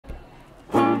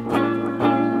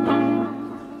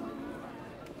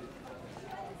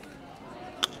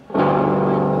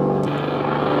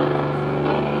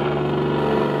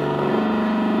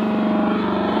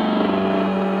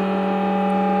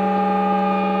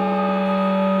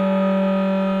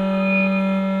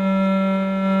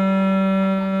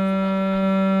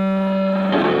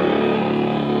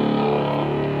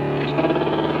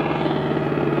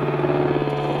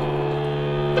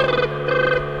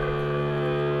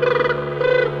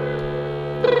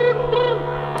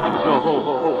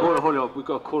we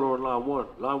got a caller on line one.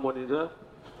 Line one, you there?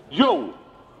 Yo,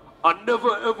 I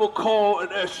never ever call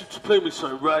and ask you to play me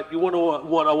something, right? You wanna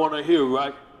what I wanna hear,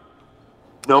 right?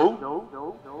 No? No.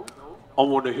 I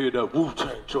wanna hear that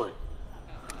Wu-Tang joint.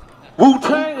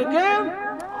 Wu-Tang again?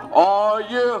 Oh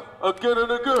yeah, again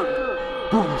and again.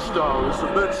 Boom style is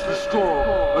immensely strong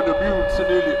and immune to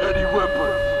nearly any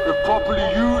weapon. If properly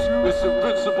used, it's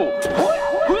invincible.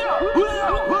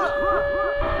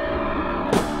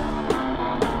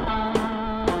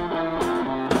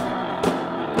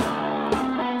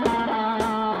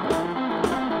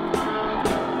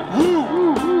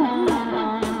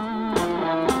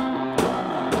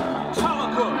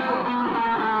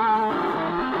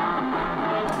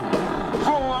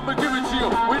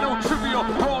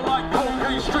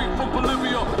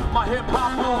 My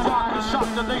hip-hop will rock and shock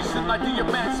the nation like the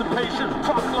Emancipation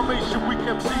Proclamation. Weak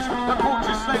MCs approach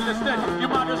you slayless dead. You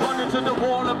might as run into the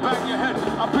wall and bang your head.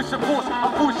 I push and force,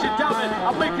 I push it down it.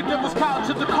 I make a devil's cow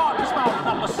to the carcass mouth.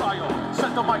 I'm Messiah.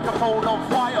 Set the microphone on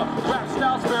fire. Rap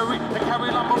styles vary and carry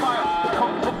like Mariah.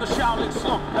 Come from the Shaolin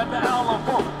slum and the Allen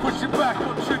Bro. Push it back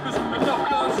on triggers and no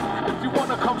guns. If you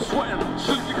wanna come sweating,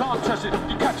 shoot you can't touch it.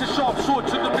 You catch a sharp sword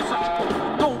to the message.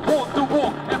 Don't walk the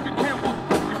walk if you can't walk.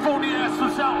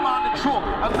 Outline the chalk,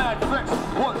 a mad vex,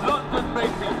 what London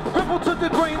made me. Ripple to the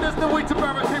grain, there's no way to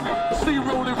barricade me. Sea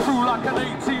rolling through like an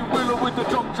 18-wheeler with the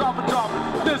drunk driver driving.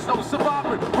 There's no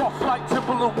surviving, rough like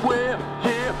Temple and Ware.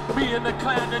 Yeah, me and the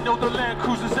clan, and know the land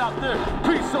cruisers out there.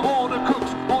 Piece of all the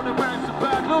cooks, all the brands and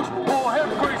bad looks, all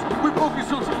head breaks, we boogie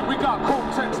suits. We got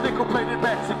chrome text, nickel-plated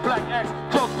bats and black axe,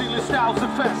 drug dealing styles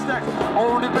and fast stacks.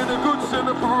 Only been a good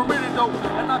sinner for a minute though,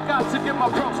 and I got to get my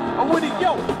props. I win it,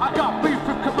 yo, I got beef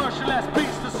with commercial ass beats.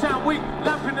 Sound weak,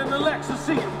 lamping in the Lexus,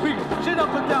 C and B. Shit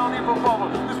up and down, even bother.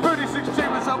 There's 36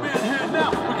 chambers, I'm in here now.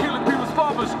 We're killing people's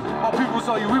fathers. Our peoples,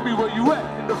 are you with me where you at?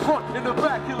 In the front, in the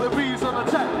back, killer bees on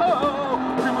attack. Oh,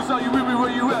 peoples, are you with me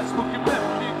where you at? Smoking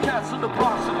meth, me and cats on the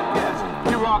blocks and the gas.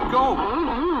 Here I go.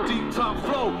 Deep time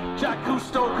flow. Jack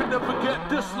Cousteau could never get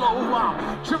this low. Wow.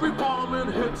 Cherry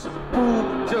bombing hits.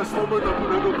 Boom, just warming up a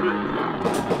little bit.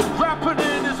 Rapping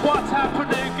in is what's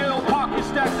happening. Girl pocket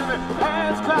stacked in it.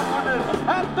 Hands clapping it.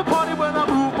 At the party when I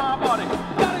move my body.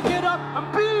 Gotta get up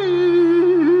and be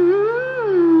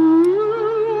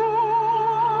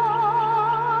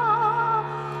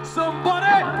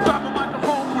somebody. Grab a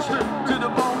microphone, push it to the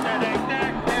bone. And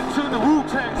into the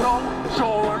Wu-Tang zone.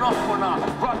 Sure enough when I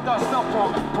rock that stuff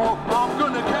on punk, I'm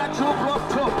gonna catch your blood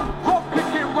tough. Rock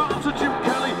kicking rhymes with Jim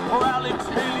Kelly or Alex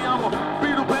Haley. I'm a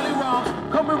Beetle Belly rhymes.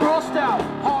 Coming raw style,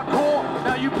 hardcore.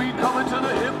 Now you be coming to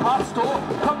the hip-hop store.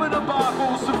 Coming to buy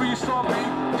goals to be on me.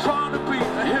 Trying to be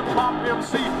a hip-hop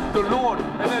MC, the Lord,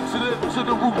 and then to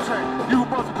the Wu-Tang. You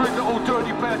must bring the old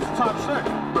dirty bands to time check.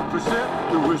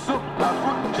 Represent the whistle,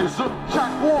 Afro, Jizzle,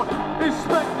 Jack Ward.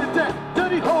 Inspect the deck,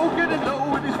 Dirty Ho getting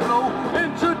low in his flow.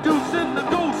 Introducing the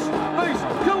ghost face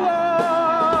killer.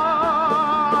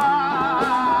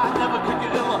 Never could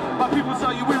get iller. My people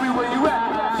tell you with me where you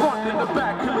at. Front in the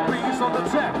back, killer bees on the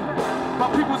tech. My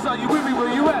people tell you with me where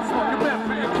you at. Smoking meth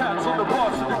for your cats on the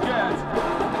bars and the gas.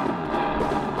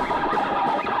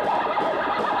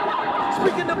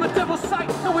 Speaking of the devil's sight,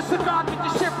 no it's a god, get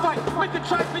your shit right. Make a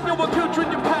track when you were killed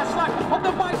in your past life. On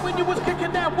the mic when you was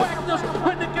kicking that Wagner's.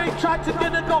 Renegade tried to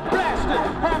get it, got blasted.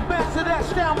 Had mastered that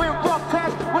style, went rough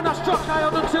task. When I struck, I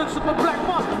held the tins of my black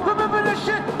mask. Remember this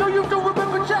shit? No, you don't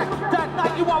remember Jack. That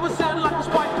night you always sounded like a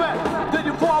spike back. Then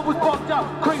your before I was bugged out.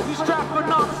 Crazy strap for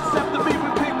nonsense after me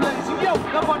with Pink Lazy. Yo,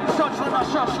 nobody shuts when I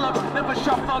shut slugs. Never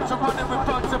shut thugs, I'm running with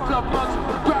thugs and blood bugs.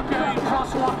 Grab your A+1,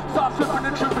 start flipping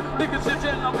and tripping. Niggas in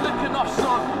jail, I'm licking off,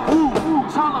 son.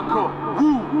 Wu-Tallica,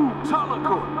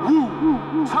 Wu-Tallica,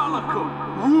 Wu-Tallica,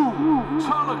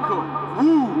 Wu-Tallica,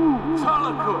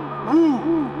 Wu-Tallica,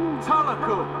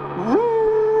 Wu-Tallica,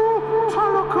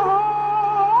 Wu-Tallica.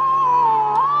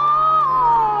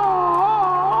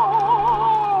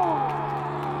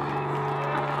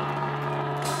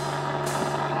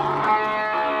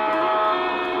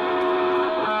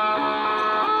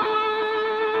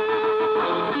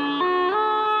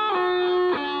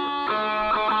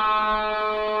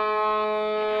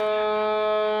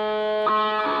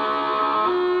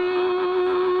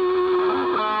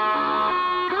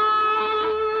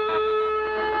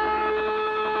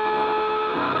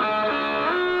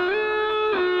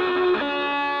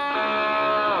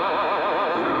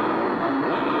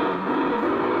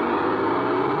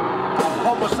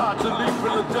 Homicide's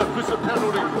illegal and death is a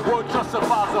penalty. Word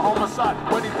justifies a homicide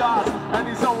when he dies and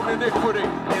his own iniquity.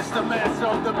 It's the master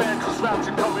of the mansions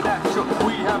rapture coming at you.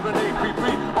 We have an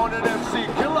APB on an MC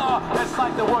killer. It's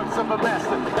like the works of a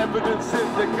master. Evidence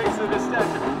in the case of the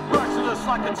statue. Merciless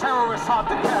Just like a terrorist, hard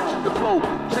to catch in the flow.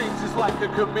 Changes like a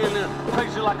chameleon, plays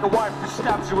you like a wife who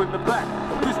stabs you in the back.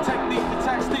 This technique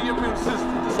attacks the immune system,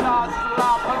 disguises the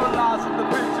lie, paralyzing the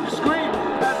pain to the scream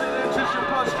as it enters your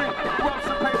bloodstream. Rubs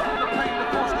the pain from the pain, the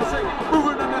force can say,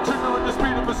 moving in the trigger at the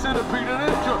speed of a centipede and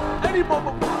injure any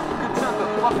motherfucker contender.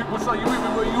 My people saw you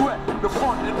even where you at, the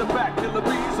front and the back, killer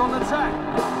bees on attack.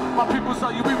 My people saw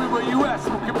you even where you at,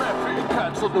 smoking mad feeding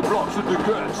cats on the blocks of the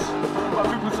guts. My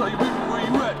people saw you even where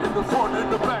you at, in the front and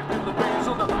the back, killer bees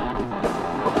on the.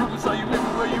 My people saw you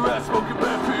even where you at, smoking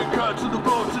mad feeding cats on the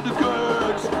blocks of the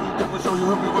guts. People saw you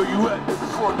even where you at, in the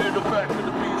front and the back,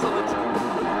 killer bees on the.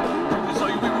 People saw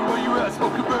you even where you at,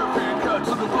 smoking mad feeding cats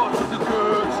on the blocks of the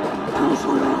guts. People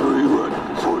saw you even where you at,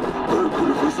 front, back,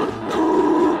 killer bees on the.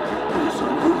 People saw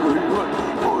you even where you at,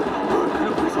 front, back,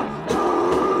 killer bees on the.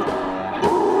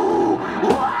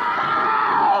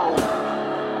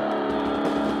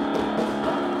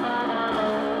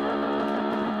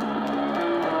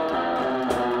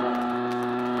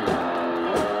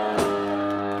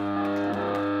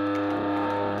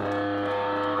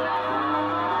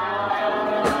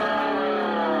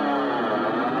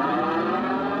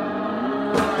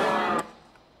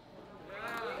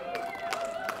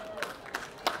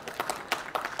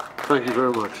 Thank you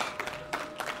very much.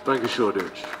 Thank you,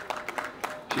 Shoreditch.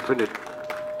 Keeping it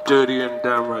dirty and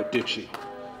downright ditchy.